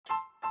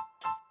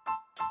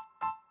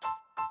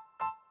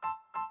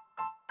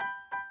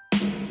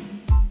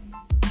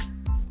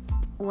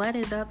What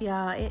is up,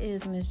 y'all? It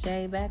is Miss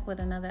J back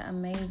with another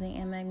amazing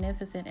and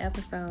magnificent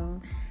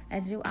episode.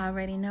 As you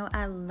already know,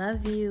 I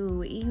love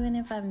you, even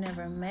if I've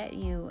never met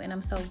you. And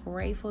I'm so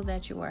grateful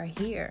that you are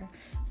here.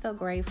 So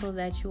grateful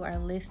that you are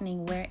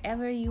listening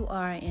wherever you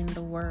are in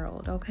the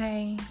world,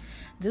 okay?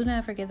 Do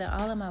not forget that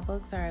all of my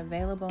books are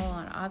available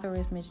on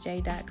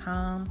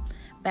authoressmissj.com.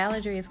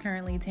 Balladry is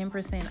currently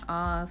 10%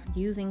 off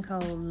using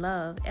code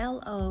LOVE,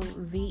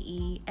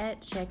 LOVE,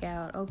 at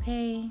checkout,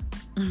 okay?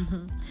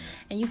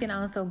 And you can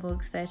also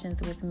book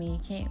sessions with me.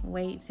 Can't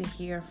wait to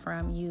hear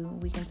from you.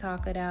 We can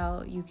talk it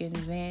out. You can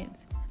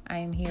vent. I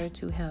am here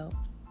to help.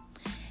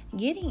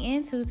 Getting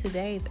into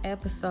today's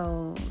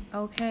episode,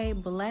 okay?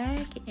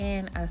 Black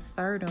and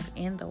assertive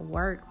in the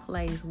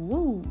workplace.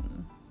 Woo!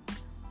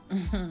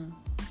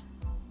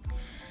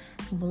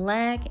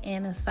 Black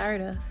and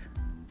assertive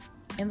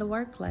in the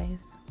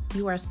workplace.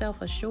 You are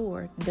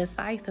self-assured,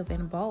 decisive,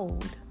 and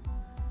bold.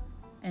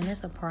 And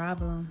it's a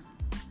problem.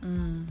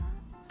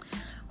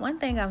 One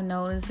thing I've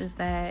noticed is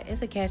that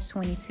it's a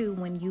catch-22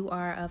 when you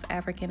are of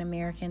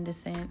African-American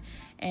descent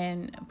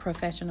and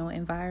professional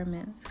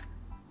environments.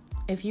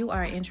 If you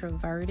are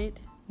introverted,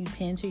 you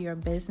tend to your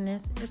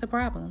business, it's a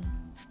problem.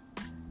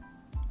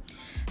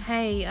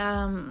 Hey,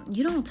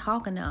 you don't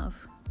talk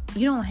enough.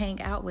 You don't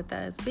hang out with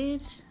us.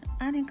 Bitch,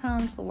 I didn't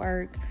come to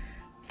work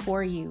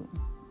for you.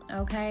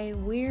 Okay?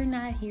 We're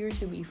not here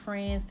to be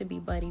friends, to be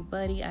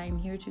buddy-buddy. I am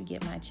here to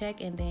get my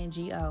check and then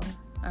G.O.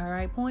 All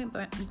right? Point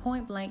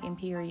blank and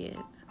period.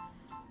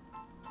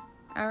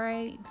 All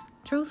right?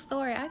 True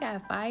story. I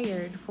got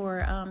fired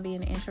for being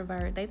an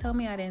introvert. They told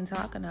me I didn't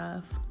talk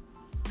enough.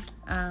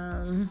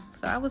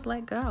 So I was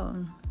let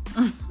go.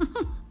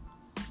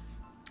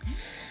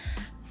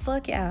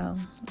 Fuck y'all.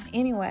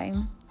 Anyway,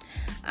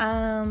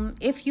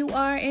 if you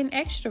are an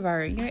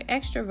extrovert, you're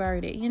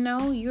extroverted,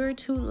 you're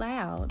too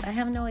loud. I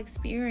have no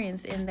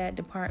experience in that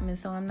department,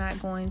 so I'm not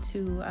going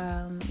to,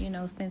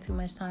 spend too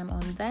much time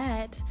on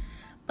that.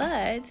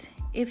 But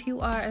if you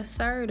are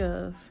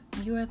assertive,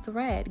 you're a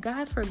threat.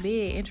 God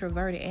forbid,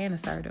 introverted and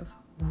assertive.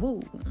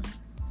 Woo.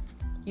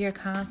 You're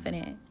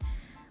confident.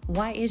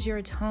 Why is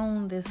your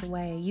tone this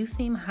way? You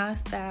seem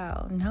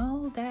hostile.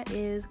 No, that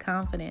is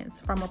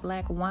confidence from a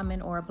black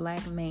woman or a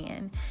black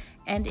man.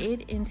 And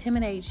it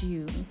intimidates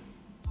you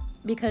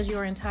because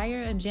your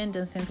entire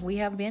agenda since we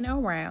have been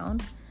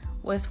around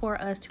was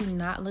for us to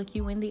not look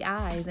you in the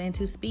eyes and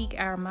to speak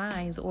our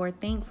minds or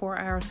think for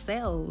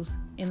ourselves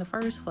in the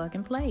first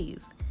fucking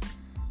place.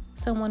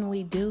 So when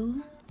we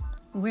do,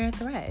 we're a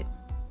threat.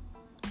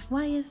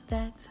 Why is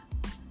that?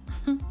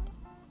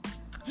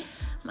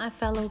 My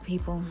fellow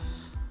people,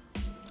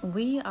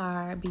 we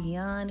are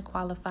beyond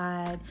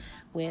qualified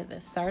with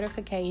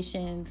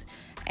certifications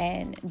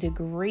and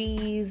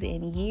degrees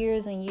and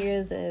years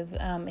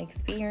of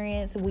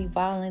experience. We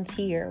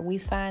volunteer. We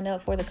sign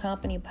up for the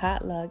company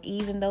potluck,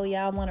 even though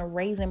y'all want to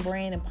raisin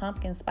bran and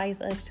pumpkin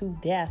spice us to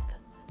death.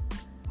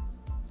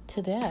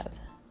 To death.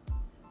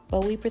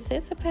 But we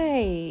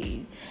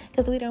participate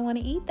because we don't want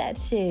to eat that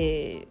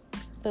shit.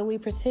 But we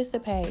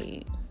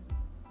participate.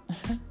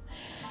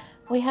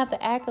 We have the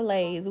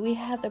accolades, we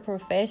have the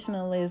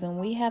professionalism,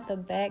 we have the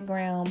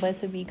background, but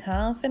to be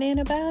confident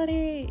about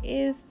it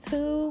is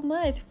too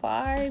much,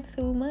 far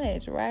too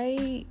much,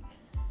 right?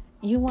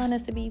 You want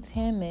us to be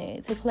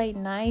timid, to play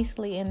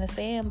nicely in the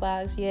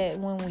sandbox, yet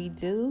when we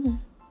do,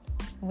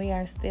 we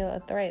are still a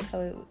threat,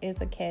 so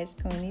it's a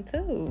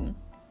catch-22.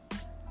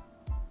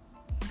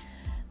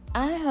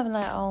 I have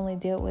not only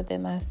dealt with it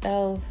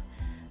myself,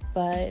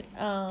 but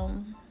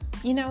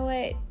you know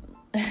what?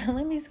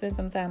 Let me spend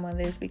some time on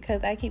this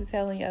because I keep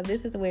telling y'all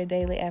this is where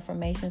daily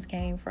affirmations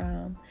came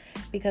from,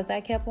 because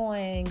I kept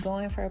on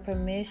going for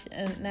position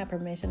after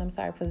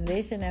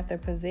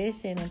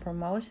position and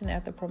promotion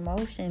after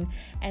promotion.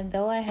 And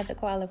though I had the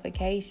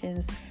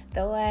qualifications,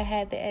 though I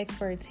had the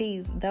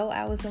expertise, though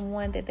I was the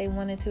one that they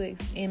wanted to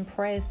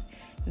impress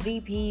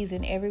VPs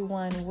and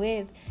everyone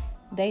with,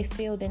 they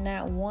still did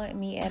not want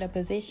me at a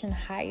position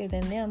higher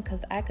than them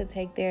because I could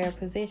take their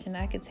position.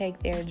 I could take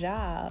their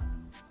job.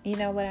 You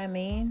know what I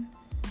mean?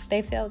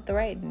 They felt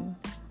threatened.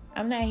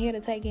 I'm not here to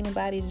take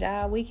anybody's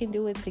job. We can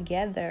do it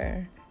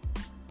together.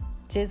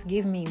 Just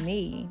give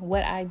me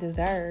what I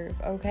deserve,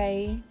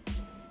 okay?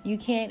 You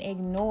can't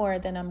ignore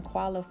that I'm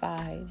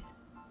qualified.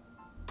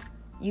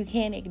 You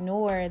can't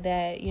ignore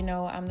that,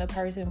 I'm the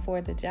person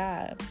for the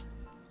job.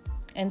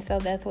 And so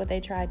that's what they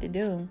tried to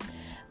do.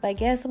 But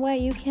guess what?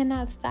 You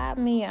cannot stop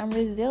me. I'm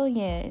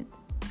resilient.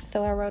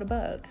 So I wrote a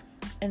book.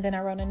 And then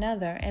I wrote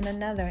another, and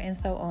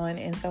so on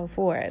and so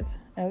forth.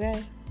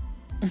 Okay?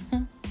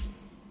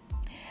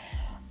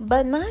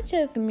 But not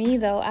just me,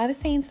 though. I've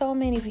seen so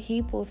many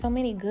people, so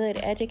many good,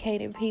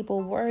 educated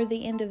people,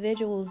 worthy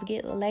individuals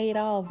get laid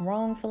off,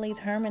 wrongfully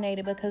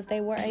terminated because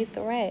they were a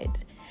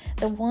threat.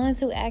 The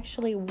ones who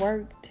actually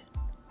worked,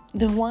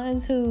 the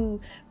ones who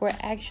were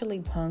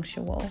actually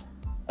punctual.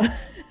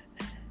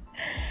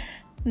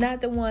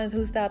 Not the ones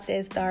who stopped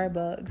at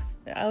Starbucks.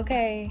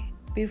 Okay?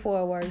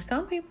 before work.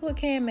 Some people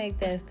can make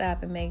that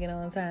stop and make it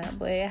on time,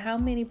 but how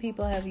many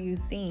people have you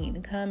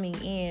seen coming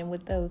in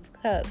with those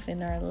cups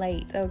and are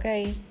late,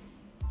 okay?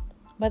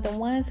 But the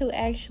ones who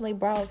actually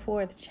brought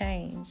forth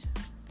change.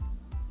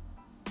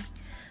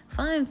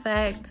 Fun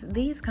fact,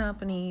 these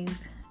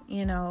companies,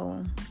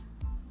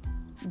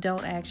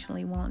 don't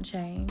actually want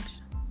change.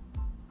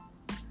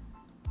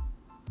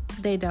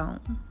 They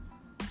don't.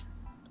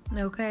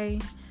 Okay?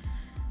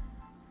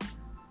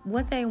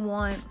 What they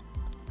want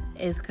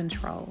is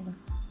control.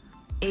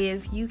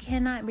 If you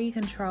cannot be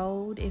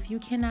controlled, if you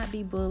cannot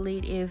be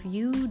bullied, if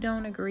you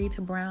don't agree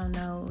to brown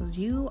nose,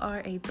 you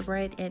are a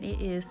threat and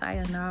it is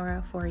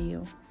sayonara for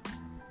you.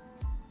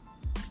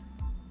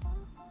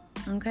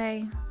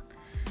 Okay?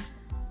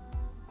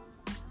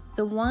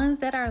 The ones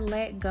that are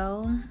let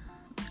go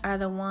are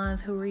the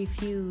ones who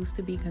refuse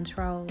to be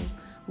controlled.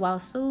 While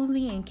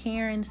Susie and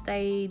Karen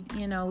stayed,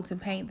 to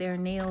paint their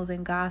nails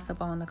and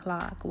gossip on the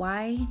clock.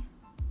 Why?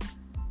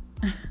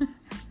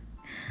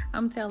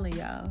 I'm telling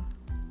y'all.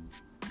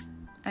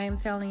 I am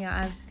telling y'all,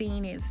 I've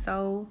seen it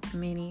so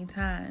many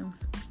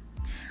times.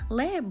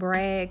 Let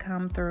Brad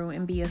come through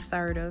and be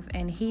assertive,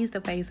 and he's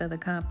the face of the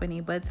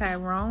company. But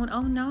Tyrone,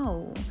 oh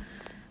no.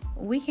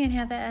 We can't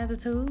have that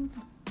attitude.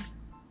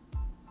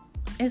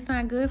 It's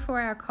not good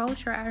for our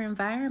culture, our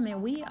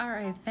environment. We are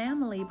a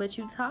family, but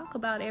you talk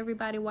about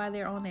everybody while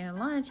they're on their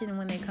lunch, and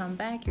when they come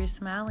back, you're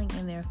smiling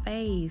in their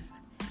face.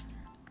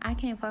 I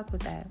can't fuck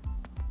with that.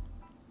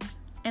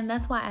 And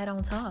that's why I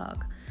don't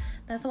talk.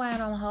 That's why I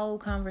don't hold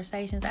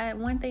conversations.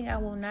 One thing I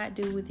will not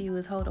do with you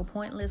is hold a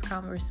pointless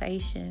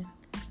conversation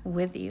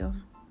with you.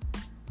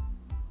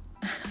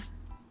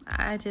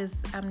 I'm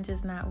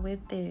just not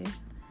with it.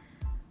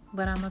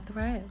 But I'm a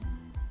threat.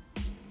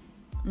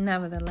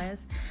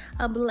 Nevertheless,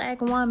 a black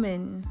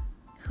woman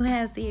who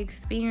has the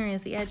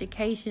experience, the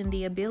education,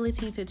 the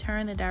ability to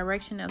turn the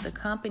direction of the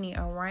company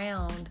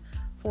around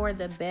for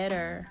the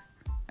better,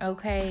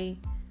 okay,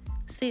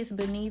 sits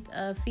beneath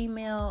a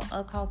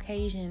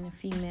Caucasian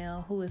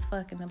female who is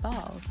fucking the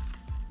boss.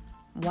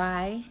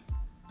 Why?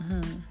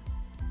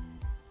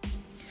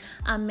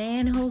 A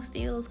man who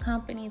steals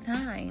company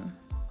time,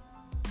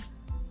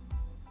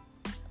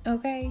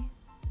 okay,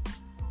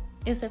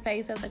 is the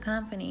face of the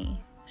company.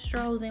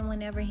 Strolls in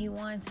whenever he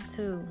wants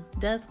to,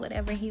 does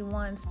whatever he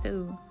wants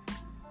to.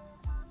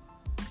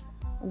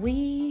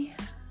 We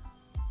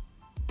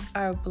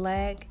are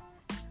black,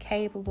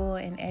 capable,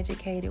 and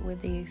educated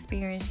with the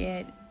experience,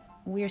 yet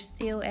we're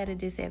still at a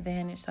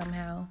disadvantage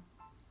somehow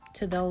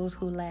to those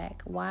who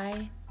lack.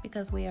 Why?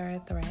 Because we are a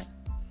threat.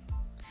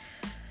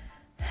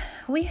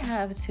 We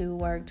have to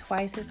work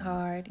twice as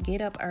hard,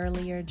 get up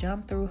earlier,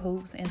 jump through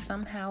hoops, and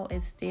somehow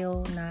it's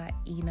still not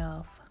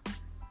enough.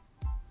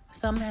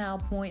 Somehow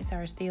points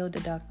are still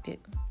deducted.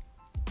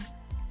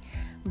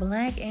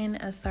 Black and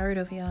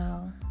assertive,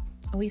 y'all.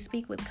 We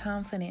speak with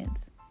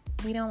confidence.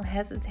 We don't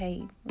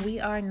hesitate.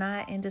 We are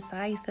not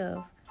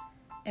indecisive.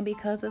 And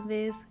because of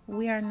this,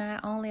 we are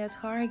not only a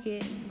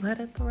target, but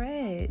a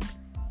threat.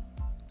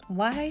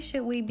 Why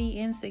should we be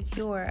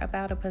insecure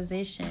about a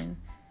position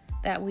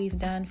that we've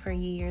done for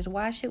years?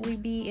 Why should we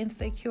be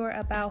insecure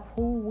about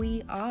who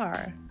we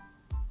are?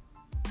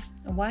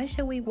 Why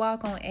should we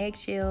walk on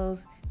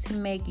eggshells to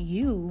make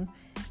you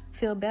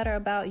feel better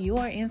about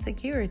your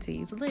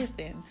insecurities?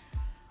 Listen,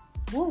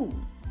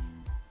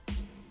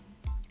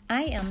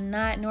 I am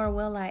not, nor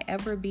will I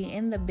ever be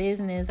in the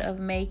business of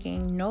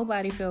making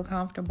nobody feel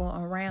comfortable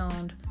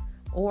around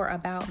or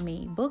about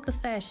me. Book a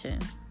session.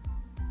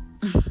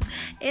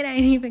 It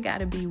ain't even got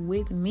to be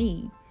with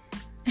me.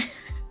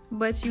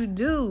 But you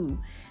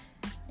do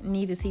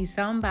need to see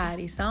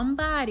somebody,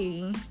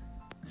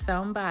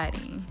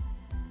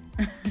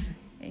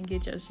 and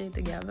get your shit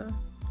together.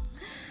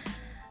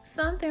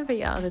 Something for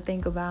y'all to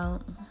think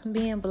about.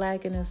 Being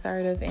black and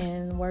assertive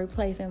in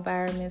workplace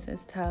environments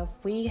is tough.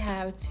 We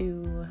have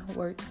to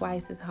work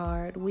twice as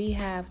hard.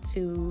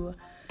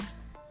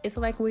 It's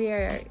like we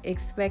are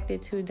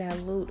expected to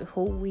dilute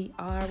who we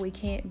are. We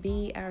can't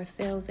be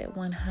ourselves at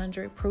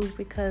 100 proof,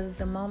 because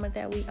the moment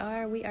that we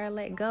are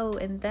let go.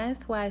 And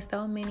that's why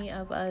so many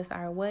of us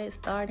are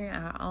starting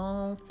our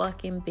own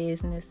fucking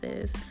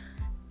businesses,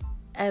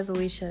 as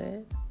we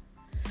should.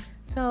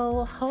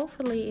 So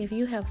hopefully, if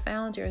you have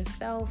found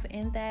yourself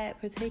in that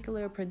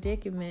particular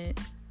predicament,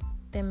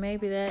 then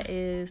maybe that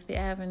is the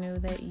avenue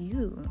that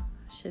you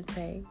should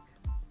take.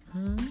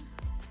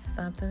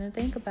 Something to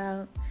think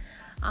about.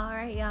 All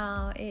right,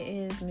 y'all. It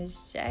is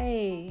Miss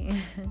J.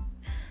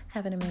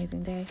 Have an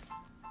amazing day.